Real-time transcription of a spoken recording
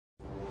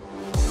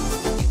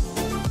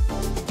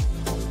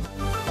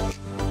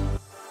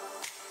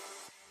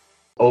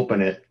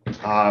open it.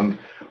 We're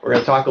going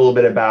to talk a little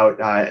bit about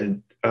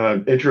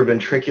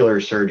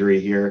intraventricular surgery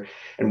here.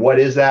 And what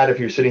is that? If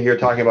you're sitting here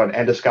talking about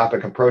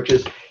endoscopic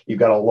approaches, you've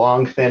got a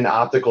long, thin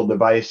optical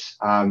device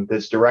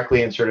that's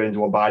directly inserted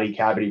into a body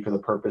cavity for the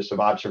purpose of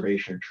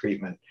observation or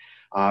treatment.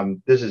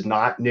 This is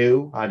not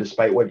new,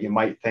 despite what you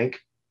might think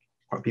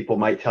or people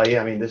might tell you.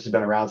 I mean, this has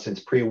been around since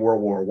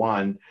pre-World War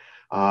I,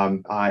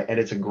 and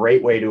it's a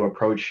great way to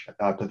approach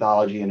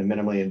pathology in a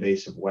minimally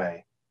invasive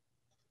way.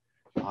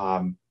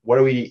 What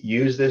do we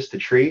use this to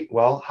treat?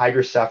 Well,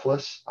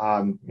 hydrocephalus,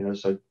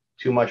 so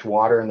too much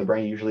water in the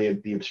brain, usually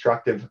the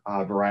obstructive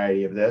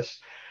variety of this,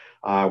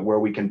 where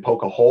we can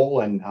poke a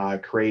hole and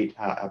create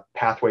a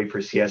pathway for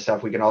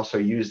CSF. We can also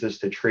use this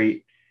to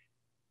treat,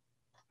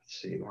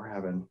 let's see,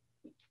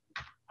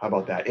 how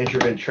about that?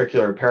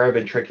 Intraventricular,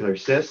 paraventricular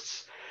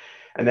cysts.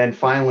 And then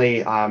finally,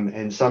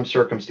 in some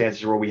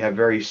circumstances where we have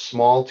very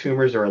small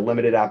tumors, there are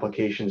limited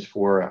applications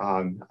for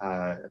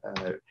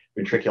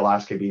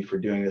ventriculoscopy for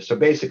doing this. So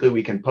basically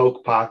we can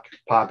poke, pop,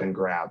 and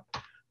grab.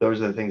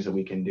 Those are the things that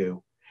we can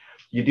do.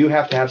 You do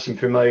have to have some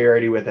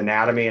familiarity with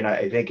anatomy. And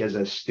I think as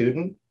a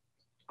student,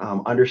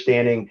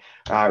 understanding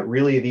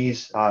really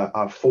these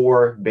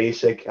four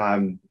basic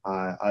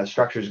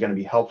structures is going to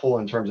be helpful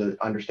in terms of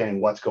understanding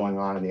what's going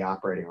on in the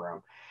operating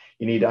room.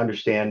 You need to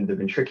understand the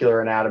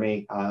ventricular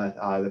anatomy,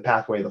 the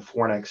pathway, the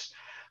fornix,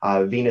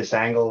 venous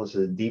angle is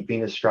a deep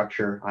venous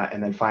structure,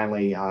 and then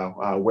finally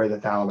where the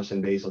thalamus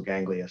and basal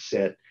ganglia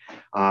sit.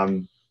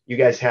 You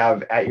guys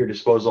have at your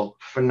disposal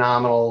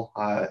phenomenal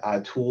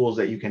tools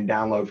that you can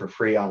download for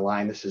free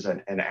online. This is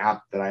an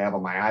app that I have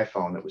on my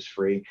iPhone that was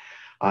free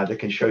that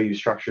can show you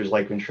structures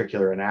like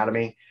ventricular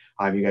anatomy.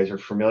 You guys are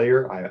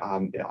familiar,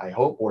 I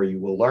hope, or you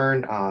will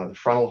learn the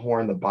frontal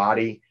horn, the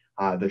body,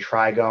 the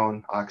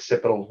trigone,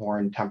 occipital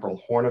horn,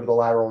 temporal horn of the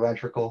lateral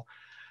ventricle,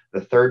 the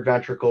third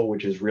ventricle,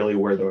 which is really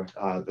where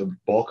the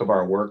bulk of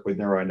our work with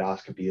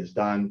neuroendoscopy is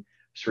done,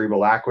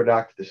 cerebral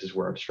aqueduct, this is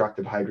where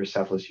obstructive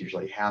hydrocephalus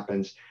usually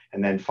happens,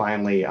 and then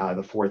finally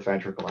the fourth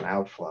ventricle and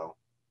outflow.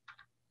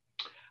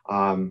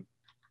 Fornix,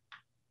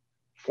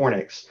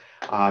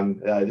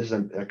 this is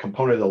a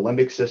component of the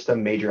limbic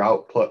system, major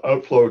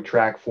outflow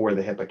tract for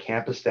the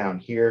hippocampus down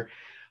here.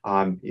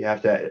 You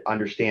have to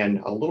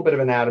understand a little bit of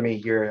anatomy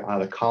here,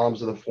 the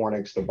columns of the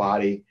fornix, the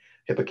body,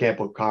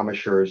 hippocampal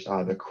commissures,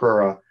 the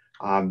crura,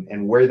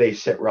 and where they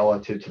sit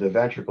relative to the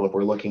ventricle. If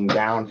we're looking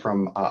down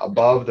from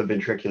above the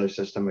ventricular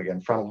system,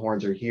 again, frontal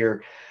horns are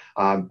here.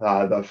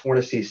 The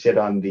fornices sit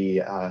on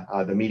the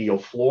medial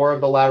floor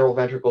of the lateral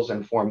ventricles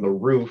and form the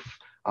roof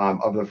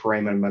of the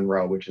foramen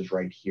Monro, which is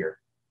right here.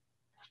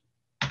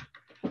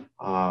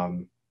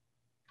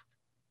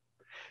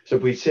 So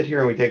if we sit here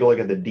and we take a look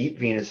at the deep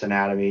venous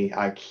anatomy,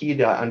 key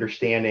to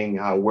understanding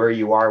where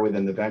you are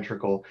within the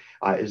ventricle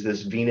is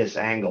this venous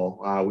angle,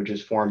 which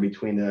is formed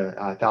between the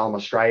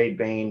thalamostriate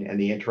vein and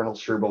the internal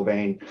cerebral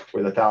vein,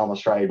 where the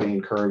thalamostriate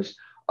vein curves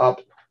up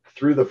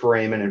through the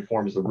foramen and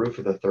forms the roof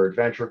of the third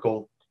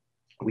ventricle.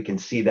 We can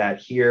see that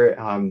here,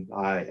 and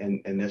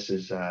this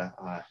is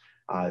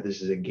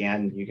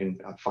again, you can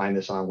find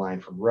this online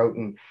from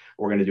Roten.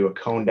 We're going to do a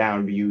cone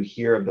down view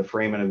here of the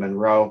foramen of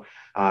Monro.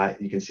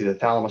 You can see the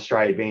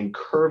thalamostriate vein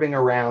curving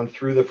around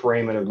through the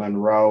foramen of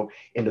Monro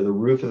into the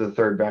roof of the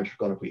third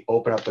ventricle. And if we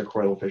open up the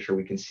choroidal fissure,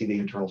 we can see the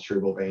internal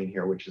cerebral vein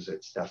here, which is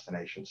its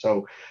destination.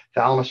 So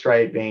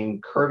thalamostriate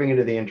vein curving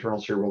into the internal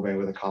cerebral vein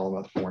with a column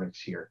of the fornix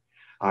here.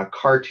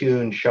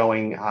 Cartoon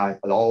showing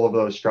all of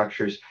those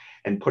structures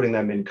and putting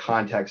them in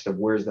context of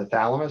where's the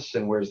thalamus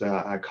and where's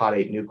the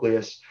caudate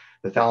nucleus.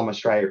 The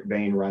thalamostriate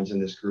vein runs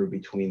in this groove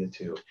between the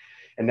two.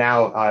 And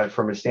now,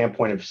 from a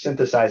standpoint of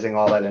synthesizing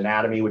all that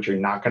anatomy, which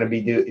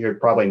you're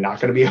probably not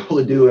going to be able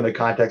to do in the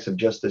context of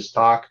just this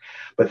talk,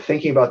 but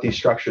thinking about these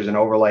structures and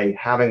overlay,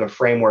 having a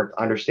framework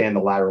to understand the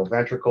lateral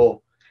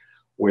ventricle,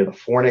 where the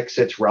fornix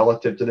sits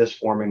relative to this,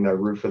 forming the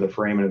roof of the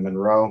foramen of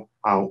Monro,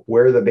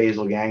 where the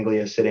basal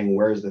ganglia is sitting,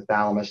 where's the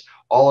thalamus.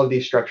 All of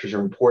these structures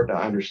are important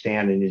to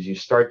understand. And as you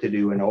start to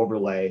do an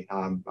overlay,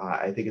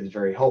 I think it's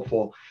very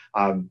helpful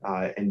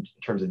in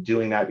terms of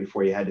doing that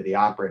before you head to the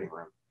operating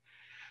room.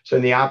 So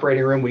in the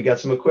operating room, we got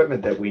some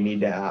equipment that we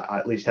need to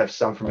at least have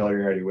some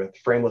familiarity with.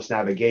 Framless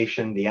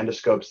navigation, the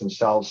endoscopes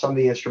themselves, some of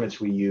the instruments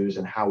we use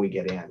and how we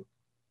get in.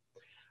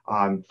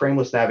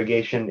 Frameless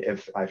navigation,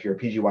 if you're a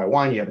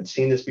PGY1, you haven't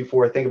seen this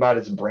before, think about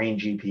it as brain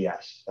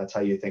GPS. That's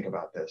how you think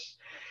about this.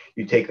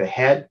 You take the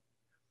head,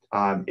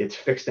 it's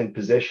fixed in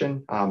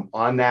position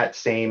on that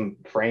same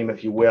frame,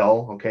 if you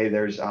will. Okay,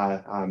 there's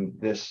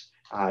this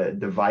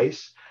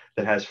device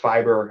that has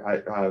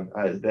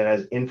that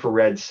has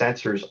infrared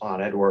sensors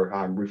on it, or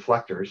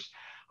reflectors.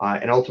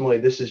 And ultimately,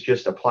 this is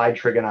just applied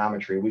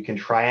trigonometry. We can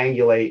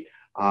triangulate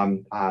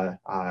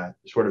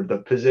sort of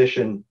the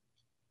position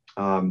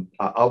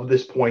of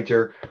this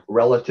pointer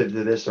relative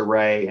to this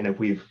array. And if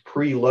we've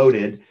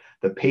preloaded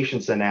the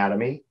patient's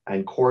anatomy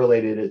and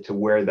correlated it to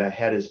where the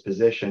head is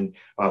positioned,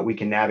 we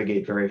can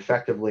navigate very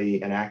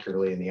effectively and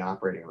accurately in the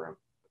operating room.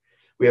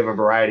 We have a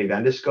variety of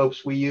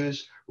endoscopes we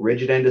use,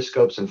 rigid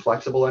endoscopes and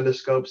flexible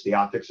endoscopes. The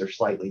optics are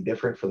slightly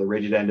different. For the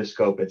rigid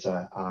endoscope, it's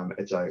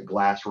a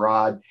glass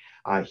rod.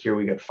 Here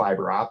we got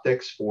fiber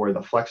optics. For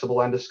the flexible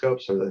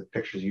endoscope, so the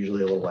picture's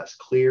usually a little less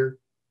clear.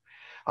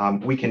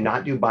 We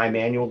cannot do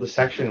bimanual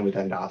dissection with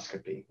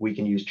endoscopy. We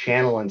can use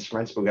channel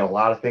instruments, but we've got a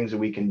lot of things that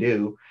we can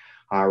do,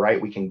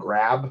 right? We can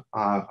grab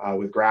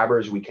with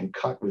grabbers, we can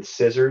cut with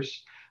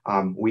scissors.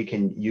 We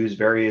can use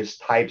various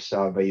types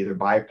of either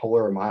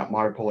bipolar or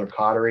monopolar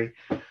cautery.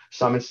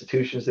 Some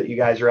institutions that you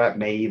guys are at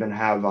may even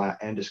have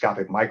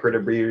endoscopic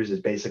microdebriders. Is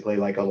basically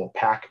like a little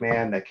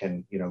Pac-Man that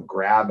can,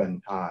 grab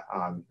and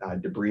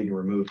debride and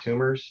remove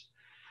tumors.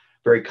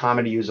 Very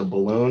common to use a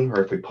balloon,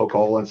 or if we poke a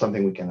hole in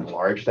something, we can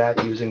enlarge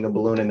that using the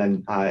balloon. And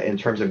then in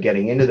terms of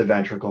getting into the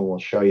ventricle, we'll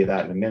show you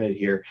that in a minute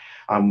here.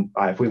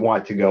 If we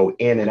want to go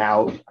in and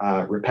out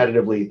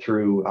repetitively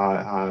through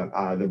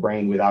the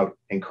brain without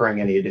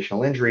incurring any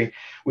additional injury,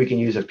 we can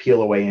use a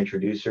peel away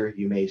introducer.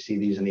 You may see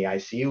these in the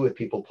ICU with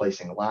people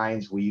placing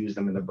lines. We use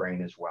them in the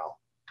brain as well.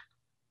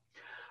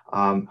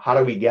 How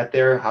do we get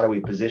there? How do we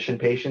position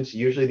patients?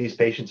 Usually these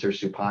patients are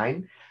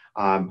supine.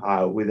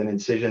 With an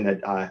incision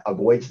that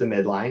avoids the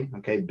midline.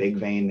 Okay, big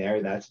vein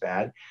there, that's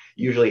bad.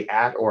 Usually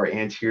at or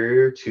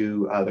anterior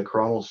to the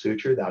coronal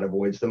suture, that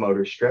avoids the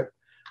motor strip.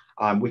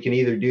 We can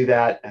either do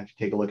that, if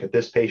you take a look at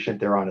this patient,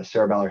 they're on a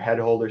cerebellar head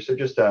holder, so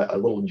just a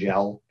little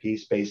gel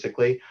piece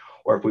basically.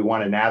 Or if we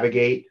want to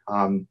navigate,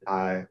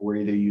 we're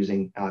either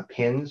using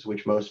pins,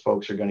 which most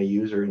folks are going to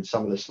use, or in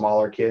some of the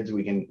smaller kids,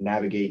 we can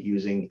navigate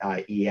using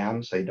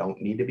EM, so they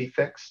don't need to be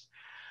fixed.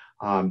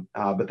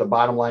 But the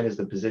bottom line is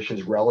the position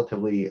is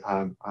relatively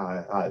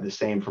the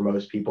same for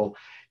most people.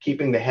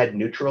 Keeping the head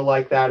neutral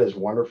like that is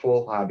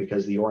wonderful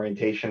because the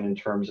orientation in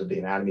terms of the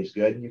anatomy is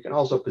good. You can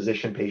also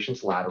position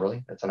patients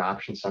laterally. That's an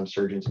option some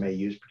surgeons may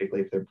use,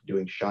 particularly if they're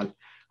doing shunt,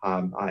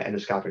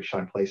 endoscopic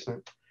shunt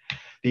placement.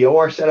 The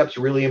OR setup is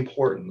really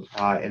important.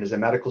 And as a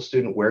medical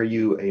student, where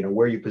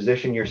you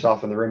position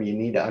yourself in the room, you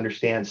need to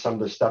understand some of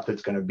the stuff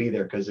that's going to be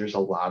there because there's a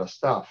lot of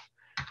stuff.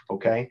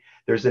 Okay,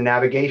 there's the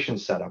navigation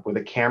setup with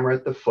a camera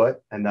at the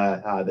foot and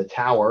the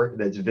tower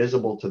that's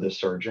visible to the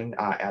surgeon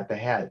at the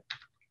head.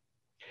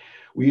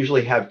 We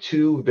usually have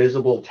two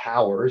visible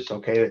towers.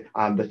 Okay,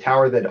 the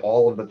tower that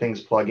all of the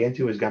things plug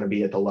into is going to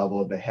be at the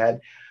level of the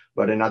head,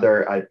 but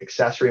another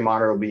accessory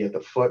monitor will be at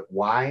the foot.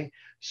 Why?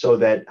 So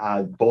that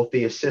both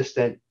the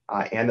assistant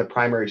and the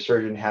primary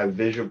surgeon have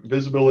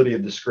visibility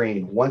of the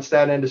screen. Once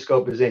that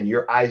endoscope is in,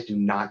 your eyes do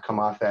not come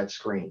off that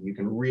screen. You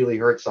can really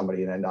hurt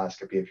somebody in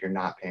endoscopy if you're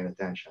not paying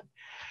attention.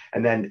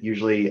 And then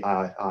usually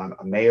a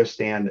Mayo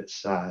stand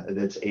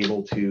that's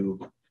able to,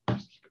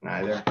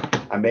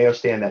 a Mayo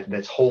stand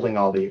that's holding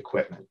all the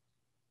equipment.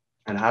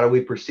 And how do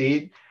we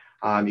proceed?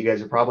 You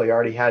guys have probably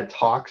already had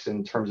talks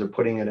in terms of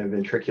putting in a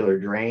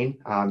ventricular drain.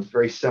 It's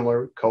very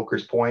similar,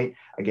 Coker's point,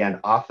 again,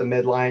 off the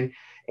midline,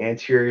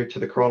 anterior to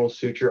the coronal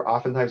suture.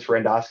 Oftentimes for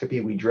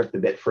endoscopy, we drift a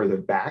bit further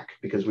back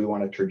because we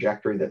want a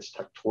trajectory that's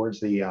towards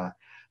the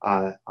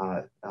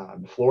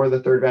floor of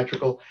the third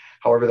ventricle.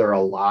 However, there are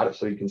a lot of,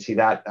 so you can see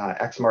that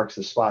X marks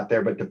the spot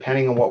there, but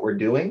depending on what we're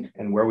doing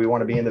and where we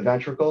want to be in the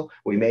ventricle,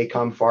 we may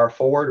come far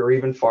forward or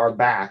even far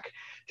back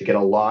to get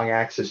a long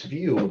axis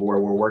view of where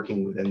we're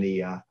working within the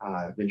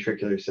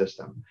ventricular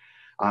system.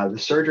 The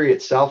surgery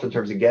itself, in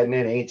terms of getting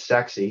in, ain't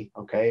sexy.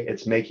 Okay,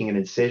 it's making an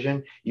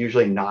incision,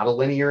 usually not a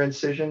linear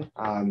incision,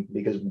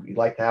 because we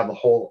like to have the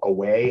hole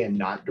away and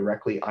not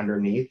directly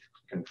underneath.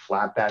 You can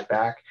flap that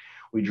back.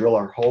 We drill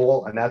our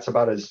hole, and that's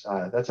about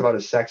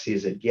as sexy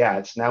as it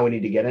gets. Now we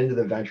need to get into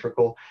the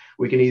ventricle.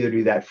 We can either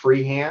do that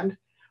freehand,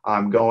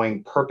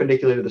 going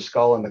perpendicular to the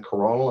skull and the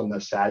coronal and the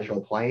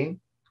sagittal plane.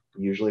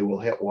 Usually we'll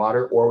hit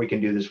water, or we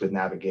can do this with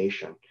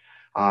navigation.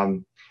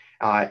 And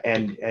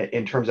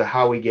in terms of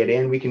how we get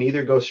in, we can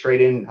either go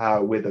straight in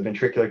with a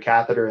ventricular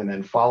catheter and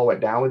then follow it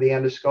down with the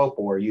endoscope,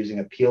 or using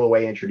a peel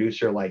away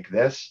introducer like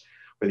this,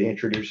 where the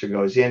introducer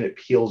goes in, it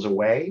peels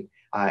away,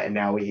 and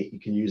now you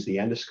can use the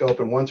endoscope.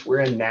 And once we're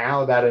in,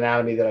 now that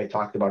anatomy that I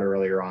talked about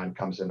earlier on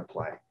comes into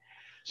play.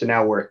 So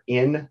now we're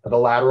in the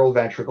lateral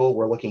ventricle.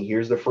 We're looking,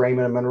 here's the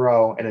foramen of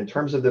Monro. And in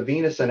terms of the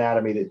venous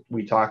anatomy that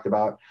we talked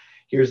about,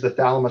 here's the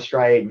thalamus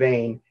striate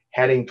vein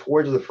heading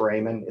towards the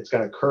foramen. It's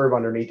going to curve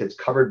underneath. It's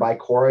covered by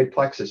choroid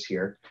plexus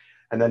here.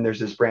 And then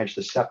there's this branch,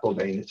 the septal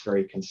vein, that's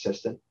very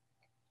consistent,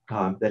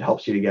 that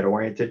helps you to get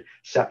oriented.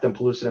 Septum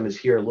pellucidum is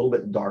here, a little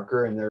bit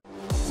darker, and there.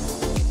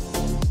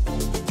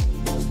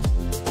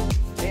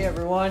 Hey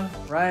everyone,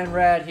 Ryan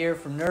Rad here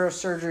from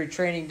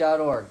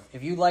Neurosurgerytraining.org.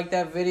 If you like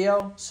that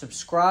video,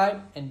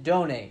 subscribe and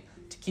donate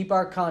to keep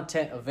our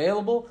content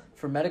available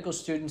for medical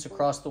students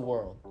across the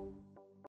world.